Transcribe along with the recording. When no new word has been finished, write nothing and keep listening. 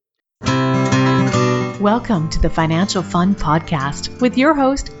Welcome to the Financial Fun Podcast with your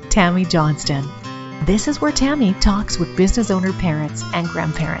host, Tammy Johnston. This is where Tammy talks with business owner parents and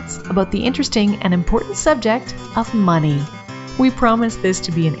grandparents about the interesting and important subject of money. We promise this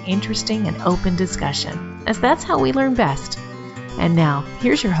to be an interesting and open discussion, as that's how we learn best. And now,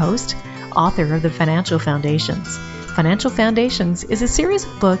 here's your host, author of the Financial Foundations. Financial Foundations is a series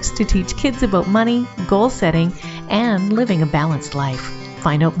of books to teach kids about money, goal setting, and living a balanced life.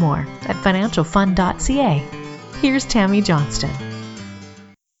 Find out more at financialfun.ca. Here's Tammy Johnston.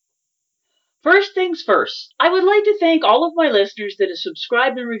 First things first, I would like to thank all of my listeners that have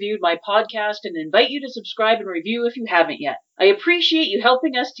subscribed and reviewed my podcast and invite you to subscribe and review if you haven't yet. I appreciate you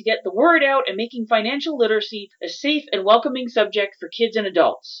helping us to get the word out and making financial literacy a safe and welcoming subject for kids and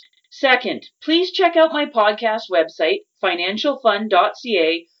adults. Second, please check out my podcast website,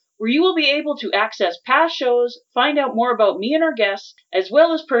 financialfun.ca, where you will be able to access past shows, find out more about me and our guests, as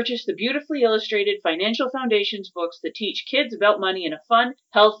well as purchase the beautifully illustrated Financial Foundations books that teach kids about money in a fun,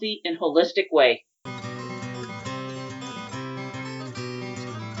 healthy, and holistic way.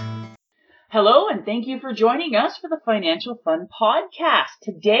 Hello, and thank you for joining us for the Financial Fun Podcast.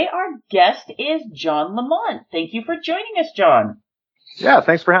 Today, our guest is John Lamont. Thank you for joining us, John. Yeah,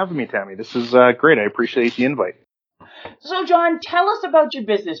 thanks for having me, Tammy. This is great. I appreciate the invite. So, John, tell us about your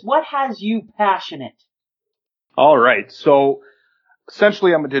business. What has you passionate? All right. So,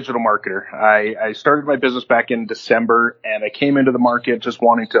 essentially, I'm a digital marketer. I started my business back in December, and I came into the market just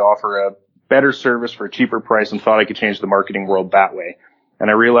wanting to offer a better service for a cheaper price and thought I could change the marketing world that way.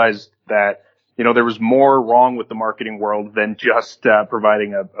 And I realized that, there was more wrong with the marketing world than just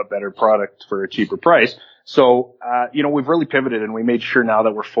providing a better product for a cheaper price. So, we've really pivoted and we made sure now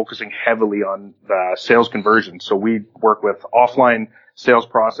that we're focusing heavily on the sales conversion. So we work with offline sales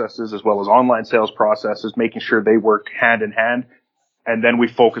processes as well as online sales processes, making sure they work hand in hand. And then we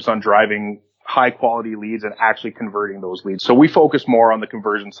focus on driving high quality leads and actually converting those leads. So we focus more on the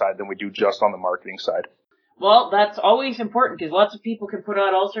conversion side than we do just on the marketing side. Well, that's always important because lots of people can put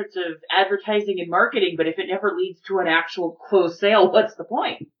out all sorts of advertising and marketing, but if it never leads to an actual closed sale, what's the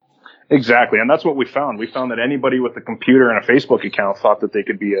point? Exactly. And that's what we found. We found that anybody with a computer and a Facebook account thought that they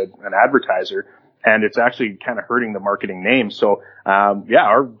could be an advertiser, and it's actually kind of hurting the marketing name. So,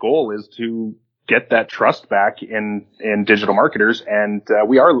 our goal is to get that trust back in digital marketers. And,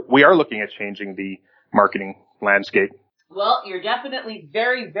 we are looking at changing the marketing landscape. Well, you're definitely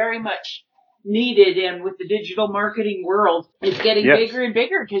very, very much needed, and with the digital marketing world, it's getting bigger and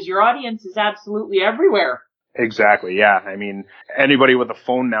bigger because your audience is absolutely everywhere. Exactly. Yeah. I mean, anybody with a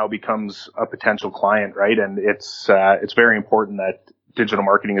phone now becomes a potential client, right? And it's very important that digital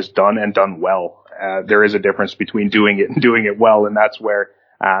marketing is done and done well. There is a difference between doing it and doing it well. And that's where,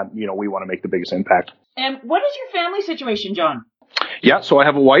 we want to make the biggest impact. And what is your family situation, John? Yeah. So I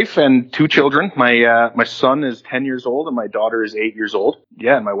have a wife and two children. My son is 10 years old and my daughter is 8 years old.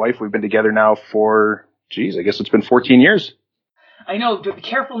 Yeah. And my wife, we've been together now for, I guess it's been 14 years. I know, but be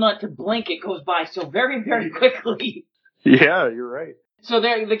careful not to blink. It goes by so very, very quickly. Yeah, you're right. So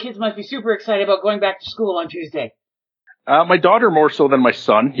the kids must be super excited about going back to school on Tuesday. My daughter more so than my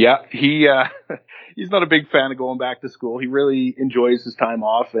son. Yeah, he's not a big fan of going back to school. He really enjoys his time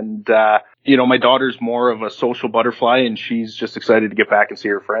off. And, my daughter's more of a social butterfly and she's just excited to get back and see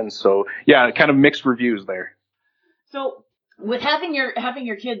her friends. So yeah, kind of mixed reviews there. So with having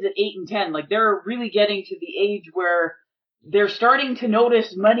your kids at 8 and 10, like they're really getting to the age where they're starting to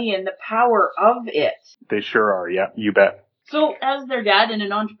notice money and the power of it. They sure are. Yeah, you bet. So as their dad and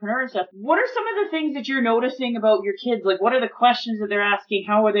an entrepreneur and stuff, what are some of the things that you're noticing about your kids? Like, what are the questions that they're asking?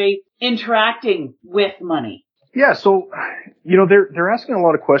 How are they interacting with money? Yeah. So, they're asking a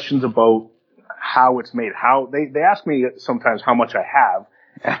lot of questions about how it's made. How they ask me sometimes how much I have.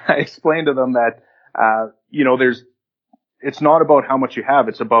 And I explain to them that, it's not about how much you have.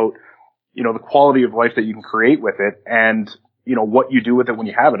 It's about, the quality of life that you can create with it and, what you do with it when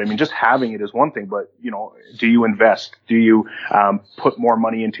you have it. I mean, just having it is one thing, but, do you invest? Do you, put more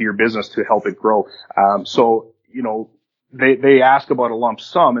money into your business to help it grow? They ask about a lump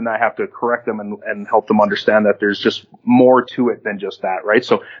sum and I have to correct them and help them understand that there's just more to it than just that, right?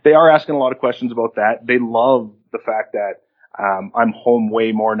 So they are asking a lot of questions about that. They love the fact that, I'm home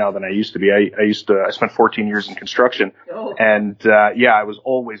way more now than I used to be. I spent 14 years in construction and, I was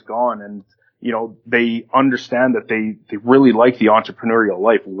always gone and, they understand that they really like the entrepreneurial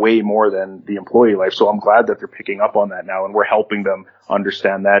life way more than the employee life. So I'm glad that they're picking up on that now and we're helping them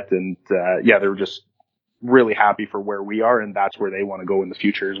understand that. And, they're just really happy for where we are and that's where they want to go in the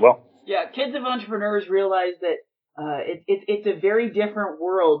future as well. Yeah. Kids of entrepreneurs realize that, it's a very different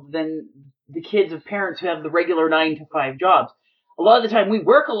world than the kids of parents who have the regular 9 to 5 jobs. A lot of the time we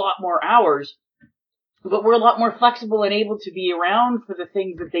work a lot more hours, But we're a lot more flexible and able to be around for the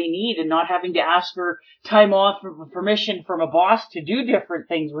things that they need and not having to ask for time off or permission from a boss to do different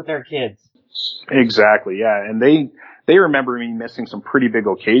things with our kids. Exactly, yeah. And they remember me missing some pretty big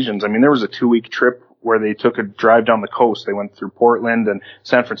occasions. I mean, there was a 2-week trip where they took a drive down the coast. They went through Portland and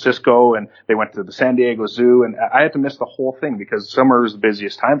San Francisco, and they went to the San Diego Zoo, and I had to miss the whole thing because summer was the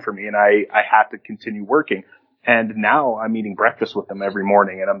busiest time for me, and I had to continue working. And now I'm eating breakfast with them every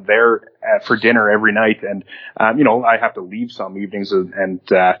morning, and I'm there for dinner every night. And, I have to leave some evenings and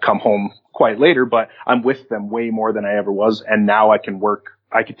come home quite later, but I'm with them way more than I ever was. And now I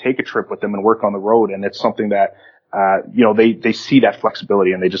could take a trip with them and work on the road. And it's something that, they see that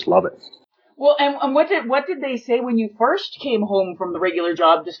flexibility and they just love it. Well, and what did they say when you first came home from the regular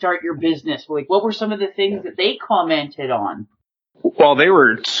job to start your business? Like, what were some of the things that they commented on? Well, they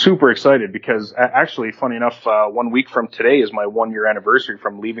were super excited because actually, funny enough, 1 week from today is my 1-year anniversary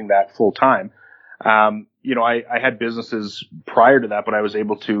from leaving that full time. I had businesses prior to that, but I was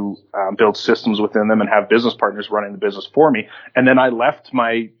able to build systems within them and have business partners running the business for me. And then I left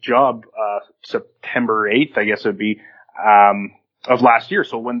my job September 8th, I guess it would be, of last year.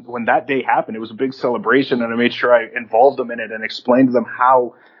 So when that day happened, it was a big celebration, and I made sure I involved them in it and explained to them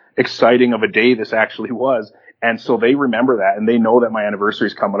how exciting of a day this actually was. And so they remember that, and they know that my anniversary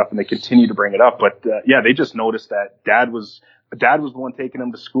is coming up, and they continue to bring it up. But they just noticed that dad was the one taking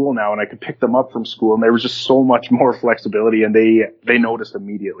them to school now, and I could pick them up from school, and there was just so much more flexibility, and they noticed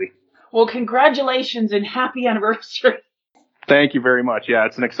immediately. Well, congratulations and happy anniversary. Thank you very much. Yeah,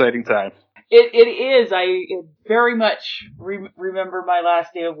 it's an exciting time. It is. I very much remember my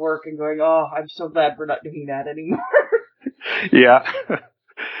last day of work and going, oh, I'm so glad we're not doing that anymore. Yeah,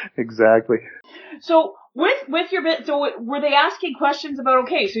 exactly. So with your bit, so were they asking questions about,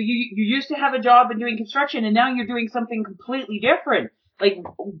 okay, so you used to have a job and doing construction and now you're doing something completely different. Like,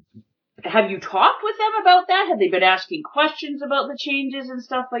 have you talked with them about that? Have they been asking questions about the changes and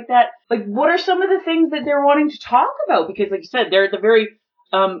stuff like that? Like, what are some of the things that they're wanting to talk about? Because like you said, they're at the very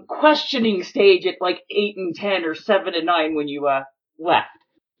questioning stage at like 8 and 10 or 7 and 9 when you left.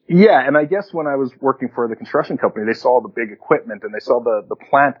 Yeah, and I guess when I was working for the construction company, they saw the big equipment and they saw the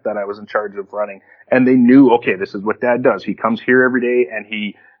plant that I was in charge of running, and they knew, okay, this is what Dad does. He comes here every day and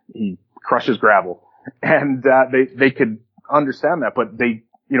he crushes gravel, and they could understand that. But they,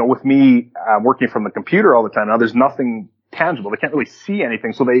 with me working from the computer all the time now, there's nothing tangible. They can't really see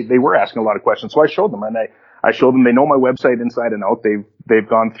anything, so they were asking a lot of questions. So I showed them, and I showed them. They know my website inside and out. They've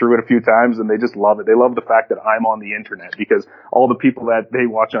gone through it a few times, and they just love it. They love the fact that I'm on the internet, because all the people that they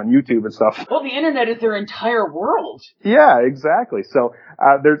watch on YouTube and stuff. Well, the internet is their entire world. Yeah, exactly. So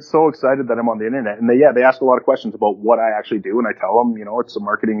they're so excited that I'm on the internet, and they ask a lot of questions about what I actually do, and I tell them, it's a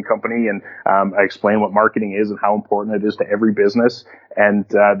marketing company, and I explain what marketing is and how important it is to every business, and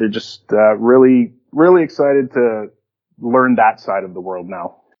they're just really, really excited to learn that side of the world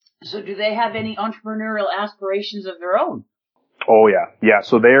now. So do they have any entrepreneurial aspirations of their own? Oh, yeah. Yeah.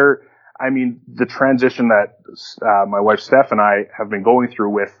 So the transition that my wife Steph and I have been going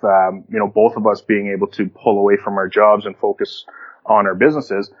through with, both of us being able to pull away from our jobs and focus on our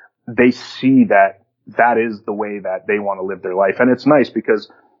businesses, they see that is the way that they want to live their life. And it's nice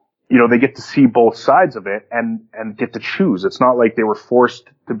because, they get to see both sides of it and get to choose. It's not like they were forced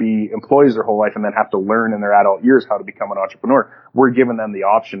to be employees their whole life and then have to learn in their adult years how to become an entrepreneur. We're giving them the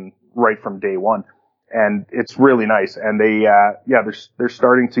option right from day one. And it's really nice. And they're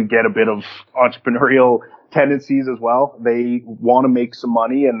starting to get a bit of entrepreneurial tendencies as well. They want to make some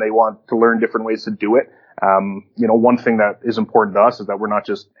money and they want to learn different ways to do it. One thing that is important to us is that we're not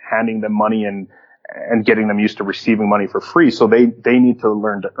just handing them money and getting them used to receiving money for free. So they need to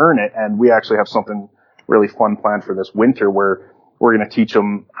learn to earn it. And we actually have something really fun planned for this winter where we're going to teach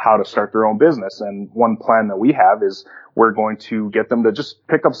them how to start their own business. And one plan that we have is we're going to get them to just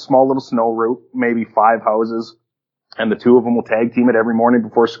pick up a small little snow route, maybe 5 houses, and the 2 of them will tag team it every morning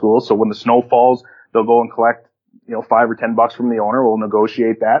before school. So when the snow falls, they'll go and collect, $5 or $10 from the owner. We'll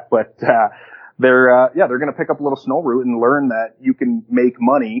negotiate that. But, they're going to pick up a little snow route and learn that you can make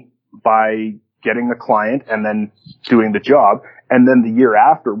money by getting a client and then doing the job. And then the year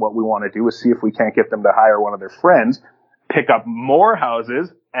after, what we want to do is see if we can't get them to hire one of their friends, pick up more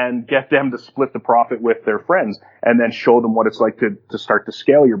houses, and get them to split the profit with their friends, and then show them what it's like to start to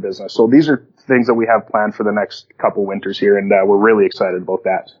scale your business. So these are things that we have planned for the next couple winters here, and we're really excited about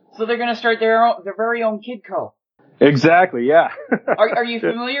that. So they're going to start their very own KidCo. Exactly, yeah. Are you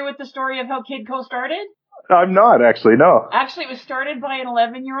familiar with the story of how KidCo started? I'm not, actually, no. Actually, it was started by an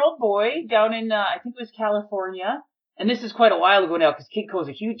 11-year-old boy down in, I think it was California. And this is quite a while ago now, because KidCo is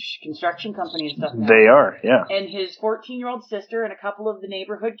a huge construction company and stuff now. They are, yeah. And his 14-year-old sister and a couple of the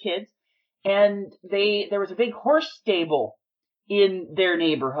neighborhood kids. and there was a big horse stable in their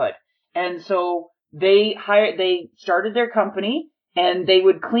neighborhood. And so they started their company, and they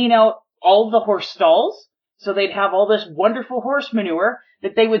would clean out all the horse stalls. So they'd have all this wonderful horse manure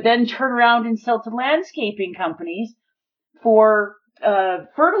that they would then turn around and sell to landscaping companies for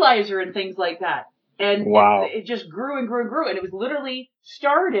fertilizer and things like that. And wow. it just grew and grew and grew. And it was literally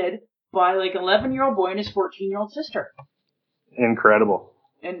started by like an 11-year-old boy and his 14-year-old sister. Incredible.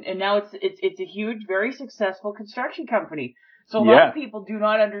 And now it's a huge, very successful construction company. So a lot of people do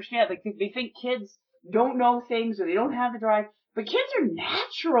not understand. Like, they think kids don't know things or they don't have the drive, but kids are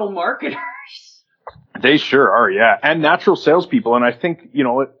natural marketers. They sure are, yeah. And natural salespeople. And I think,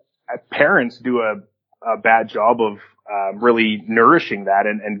 parents do a bad job of really nourishing that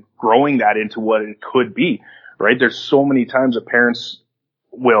and growing that into what it could be, right? There's so many times that parents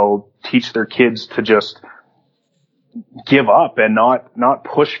will teach their kids to just give up and not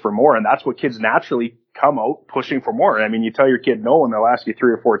push for more. And that's what kids naturally come out pushing for more. I mean, you tell your kid no and they'll ask you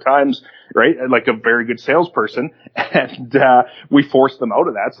 3 or 4 times, right? Like a very good salesperson. And we force them out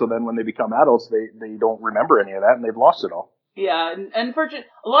of that. So then when they become adults, they don't remember any of that and they've lost it all. Yeah, and unfortunately,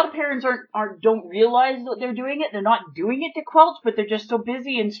 a lot of parents don't realize that they're doing it. They're not doing it to quelch, but they're just so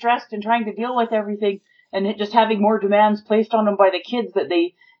busy and stressed and trying to deal with everything and just having more demands placed on them by the kids that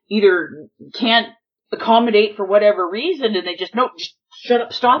they either can't accommodate for whatever reason, and they just shut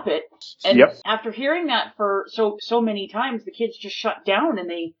up, stop it. And after hearing that for so many times, the kids just shut down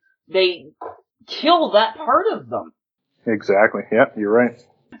and they kill that part of them. Exactly. Yeah, you're right.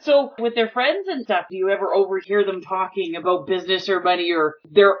 So with their friends and stuff, do you ever overhear them talking about business or money or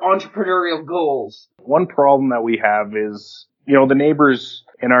their entrepreneurial goals? One problem that we have is, the neighbors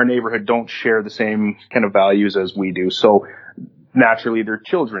in our neighborhood don't share the same kind of values as we do. So naturally their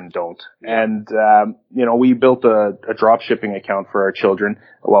children don't. And, we built a drop shipping account for our children,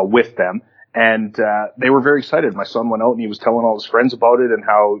 with them. And, they were very excited. My son went out and he was telling all his friends about it and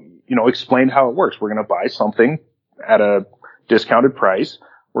how, explained how it works. We're going to buy something at a discounted price.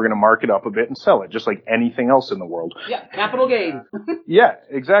 We're going to mark it up a bit and sell it, just like anything else in the world. Yeah, capital gain. Yeah,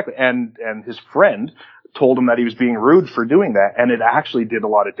 exactly. And his friend told him that he was being rude for doing that, and it actually did a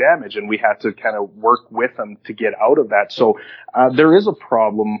lot of damage, and we had to kind of work with him to get out of that. So there is a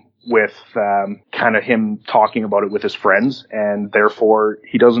problem with kind of him talking about it with his friends, and therefore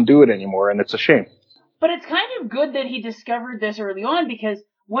he doesn't do it anymore, and it's a shame. But it's kind of good that he discovered this early on, because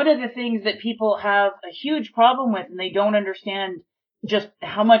one of the things that people have a huge problem with, and they don't understand just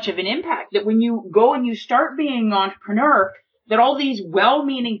how much of an impact, that when you go and you start being an entrepreneur, that all these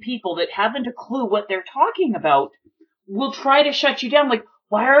well-meaning people that haven't a clue what they're talking about will try to shut you down. Like,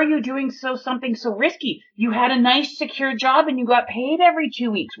 why are you doing something so risky? You had a nice secure job and you got paid every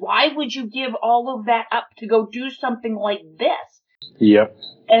 2 weeks. Why would you give all of that up to go do something like this? Yep.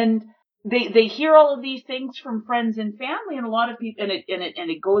 And they hear all of these things from friends and family, and a lot of people, and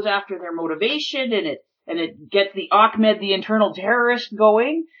it goes after their motivation, and it gets the Ahmed, the internal terrorist,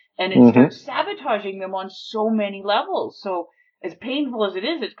 going, and it starts sabotaging them on so many levels. So as painful as it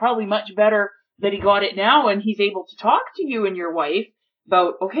is, it's probably much better that he got it now and he's able to talk to you and your wife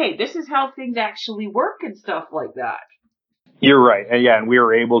about, okay, this is how things actually work and stuff like that. You're right. And we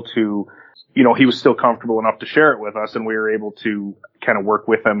were able to, he was still comfortable enough to share it with us, and we were able to kind of work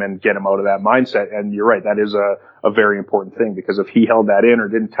with him and get him out of that mindset. And you're right, that is a very important thing, because if he held that in or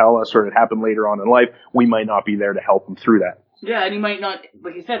didn't tell us, or it happened later on in life, we might not be there to help him through that. Yeah, and he might not,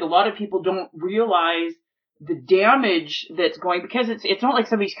 like you said, a lot of people don't realize the damage that's going, because it's not like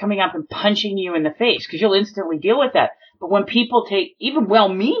somebody's coming up and punching you in the face, because you'll instantly deal with that. But when people take, even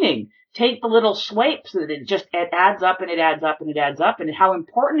well-meaning, take the little swipes, that it adds up and it adds up and it adds up, and how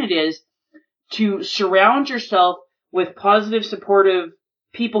important it is to surround yourself with positive, supportive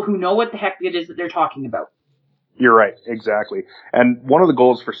people who know what the heck it is that they're talking about. You're right, exactly. And one of the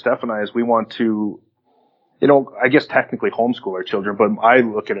goals for Steph and I is we want to, I guess technically homeschool our children, but I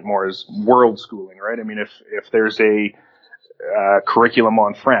look at it more as world schooling, right? I mean, if there's a curriculum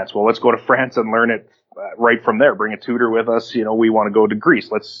on France, well, let's go to France and learn it right from there. Bring a tutor with us. We want to go to Greece.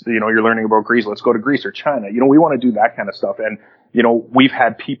 Let's, you're learning about Greece. Let's go to Greece or China. We want to do that kind of stuff. And, we've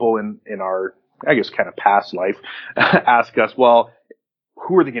had people in our, I guess, kind of past life ask us, well,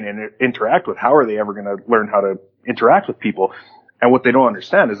 who are they going to interact with? How are they ever going to learn how to interact with people? And what they don't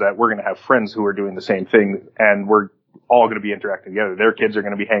understand is that we're going to have friends who are doing the same thing, and we're all going to be interacting together. Their kids are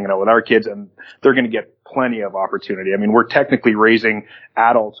going to be hanging out with our kids, and they're going to get plenty of opportunity. I mean, we're technically raising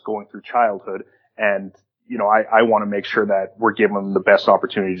adults going through childhood, and, I want to make sure that we're giving them the best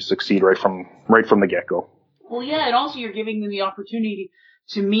opportunity to succeed right from the get-go. Well, yeah, and also you're giving them the opportunity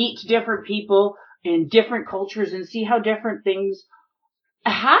to meet different people in different cultures and see how different things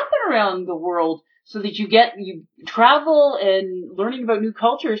happen around the world so that you travel and learning about new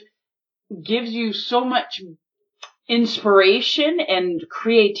cultures gives you so much inspiration and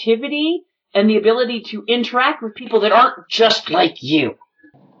creativity and the ability to interact with people that aren't just like you.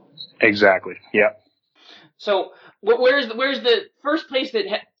 Exactly. Yeah. So where's the first place that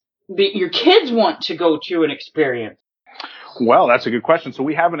your kids want to go to and experience? Well, that's a good question. So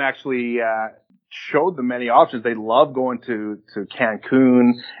we haven't actually showed them many options. They love going to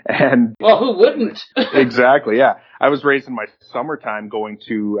Cancun and. Well, who wouldn't? Exactly. Yeah. I was raised in my summertime going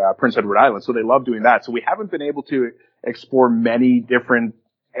to Prince Edward Island, so they love doing that. So we haven't been able to explore many different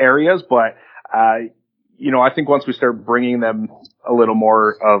areas, but I think once we start bringing them a little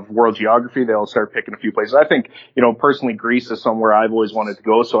more of world geography, they'll start picking a few places. I think, personally, Greece is somewhere I've always wanted to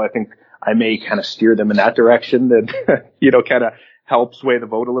go, so I think I may kind of steer them in that direction that, kind of help sway the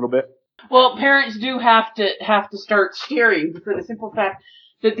vote a little bit. Well, parents do have to start steering for the simple fact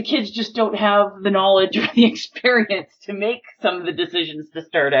that the kids just don't have the knowledge or the experience to make some of the decisions to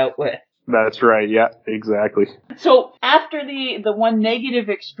start out with. That's right. Yeah, exactly. So after the one negative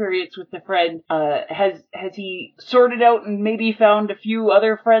experience with the friend, has he sorted out and maybe found a few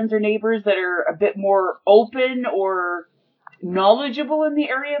other friends or neighbors that are a bit more open or knowledgeable in the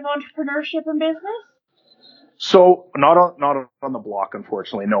area of entrepreneurship and business? So not on the block,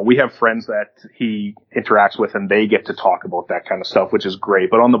 unfortunately. No, we have friends that he interacts with and they get to talk about that kind of stuff, which is great.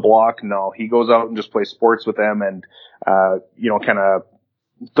 But on the block, no, he goes out and just plays sports with them and, kind of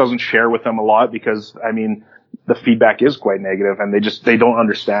doesn't share with them a lot because, the feedback is quite negative and they don't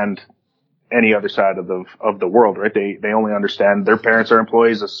understand any other side of the world, right? They only understand their parents are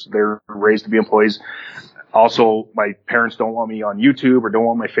employees. They're raised to be employees. Also, my parents don't want me on YouTube or don't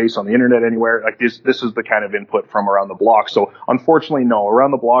want my face on the internet anywhere. Like this is the kind of input from around the block. So unfortunately, no,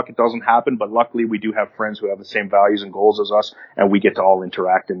 around the block, it doesn't happen. But luckily we do have friends who have the same values and goals as us and we get to all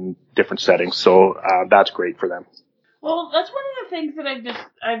interact in different settings. So, that's great for them. Well, that's one of the things that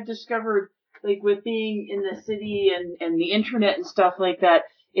I've discovered, like with being in the city and the internet and stuff like that,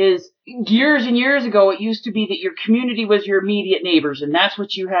 is years and years ago, it used to be that your community was your immediate neighbors, and that's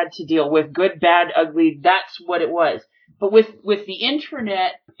what you had to deal with. Good, bad, ugly, that's what it was. But with the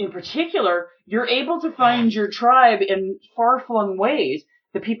internet in particular, you're able to find your tribe in far-flung ways,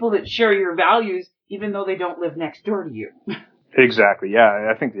 the people that share your values, even though they don't live next door to you. Exactly. Yeah.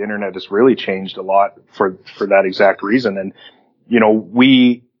 I think the internet has really changed a lot for that exact reason. And, you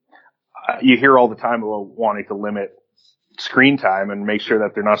hear all the time about wanting to limit screen time and make sure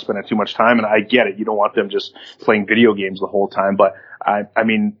that they're not spending too much time. And I get it. You don't want them just playing video games the whole time. But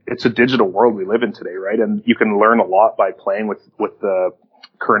it's a digital world we live in today, right? And you can learn a lot by playing with the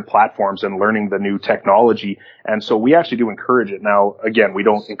current platforms and learning the new technology. And so we actually do encourage it. Now, again, we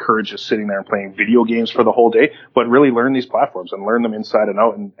don't encourage just sitting there and playing video games for the whole day, but really learn these platforms and learn them inside and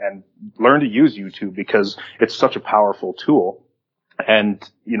out and learn to use YouTube because it's such a powerful tool. And,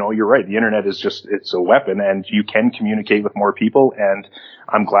 you're right. The internet is it's a weapon and you can communicate with more people. And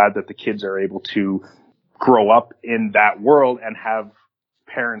I'm glad that the kids are able to grow up in that world and have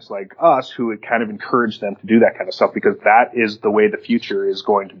parents like us who would kind of encourage them to do that kind of stuff because that is the way the future is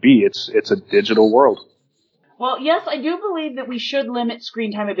going to be. It's a digital world. Well, yes, I do believe that we should limit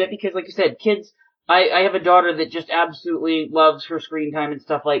screen time a bit because, like you said, kids, I have a daughter that just absolutely loves her screen time and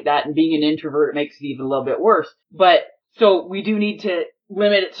stuff like that. And being an introvert, it makes it even a little bit worse. But so we do need to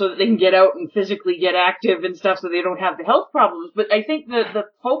limit it so that they can get out and physically get active and stuff so they don't have the health problems. But I think the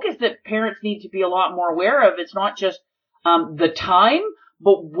focus that parents need to be a lot more aware of, it's not just the time,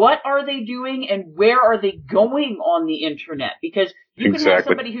 but what are they doing and where are they going on the internet? Because you can have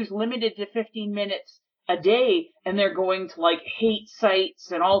somebody who's limited to 15 minutes a day and they're going to like hate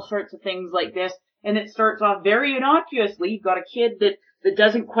sites and all sorts of things like this. And it starts off very innocuously. You've got a kid that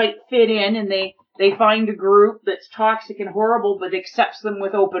doesn't quite fit in and they find a group that's toxic and horrible but accepts them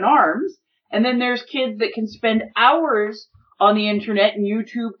with open arms. And then there's kids that can spend hours on the internet and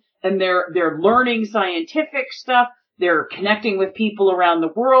YouTube and they're learning scientific stuff. They're connecting with people around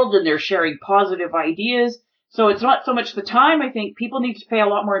the world and they're sharing positive ideas. So it's not so much the time. I think people need to pay a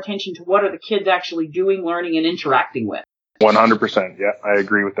lot more attention to what are the kids actually doing, learning, and interacting with. 100%. Yeah, I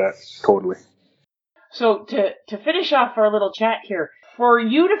agree with that. Totally. So to finish off our little chat here, for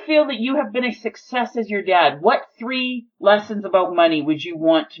you to feel that you have been a success as your dad, what 3 lessons about money would you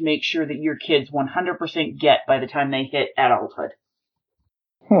want to make sure that your kids 100% get by the time they hit adulthood?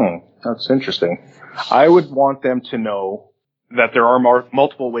 That's interesting. I would want them to know that there are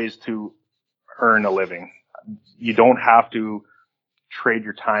multiple ways to earn a living. You don't have to trade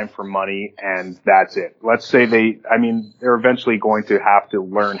your time for money and that's it. Let's say they're eventually going to have to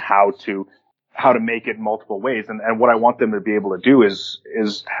learn how to how to make it multiple ways. And what I want them to be able to do is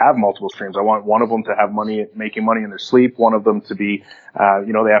have multiple streams. I want one of them to have making money in their sleep. One of them to be,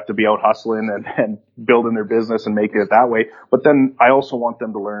 they have to be out hustling and building their business and making it that way. But then I also want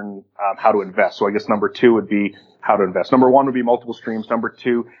them to learn how to invest. So I guess number 2 would be how to invest. Number 1 would be multiple streams. Number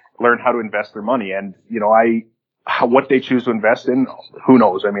 2, learn how to invest their money. And, what they choose to invest in, who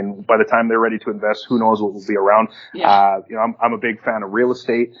knows? I mean, by the time they're ready to invest, who knows what will be around. Yeah. I'm a big fan of real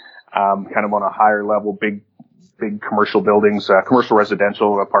estate. Kind of on a higher level, big commercial buildings, commercial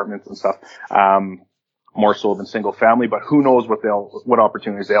residential apartments and stuff, more so than single family, but who knows what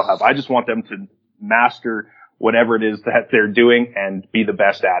opportunities they'll have. I just want them to master whatever it is that they're doing and be the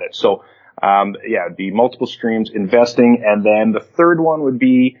best at it. So, it'd be multiple streams, investing. And then the third one would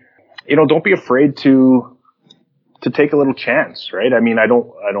be, don't be afraid to take a little chance, right? I mean, I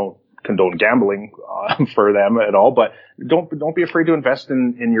don't condone gambling for them at all, but don't be afraid to invest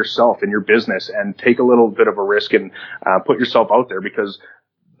in yourself, in your business, and take a little bit of a risk and put yourself out there, because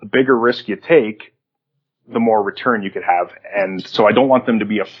the bigger risk you take, the more return you could have. And so I don't want them to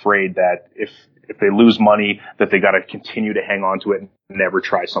be afraid that if they lose money, that they got to continue to hang on to it and never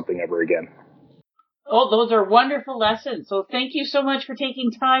try something ever again. Oh, those are wonderful lessons. So thank you so much for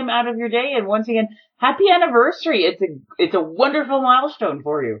taking time out of your day. And once again, happy anniversary. It's a wonderful milestone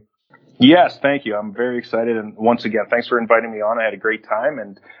for you. Yes, thank you. I'm very excited. And once again, thanks for inviting me on. I had a great time.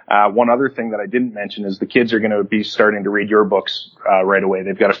 And one other thing that I didn't mention is the kids are going to be starting to read your books right away.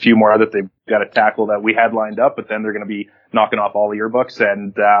 They've got a few more that they've got to tackle that we had lined up, but then they're going to be knocking off all of your books.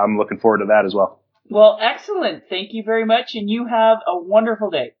 And I'm looking forward to that as well. Well, excellent. Thank you very much. And you have a wonderful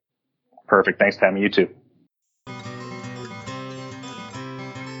day. Perfect. Thanks, Tammy. You too.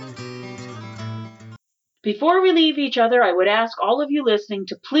 Before we leave each other, I would ask all of you listening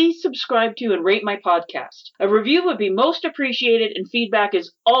to please subscribe to and rate my podcast. A review would be most appreciated, and feedback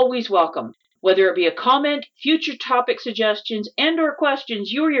is always welcome. Whether it be a comment, future topic suggestions, and/or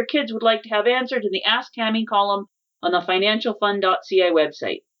questions you or your kids would like to have answered in the Ask Tammy column on the financialfund.ca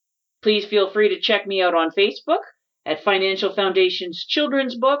website. Please feel free to check me out on Facebook at Financial Foundation's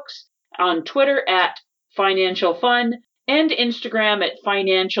Children's Books, on Twitter at Financial Fun, and Instagram at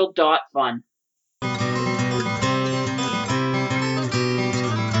financial.fun.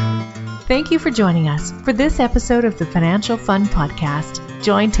 Thank you for joining us for this episode of the Financial Fun Podcast.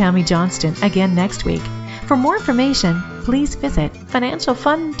 Join Tammy Johnston again next week. For more information, please visit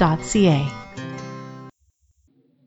financialfun.ca.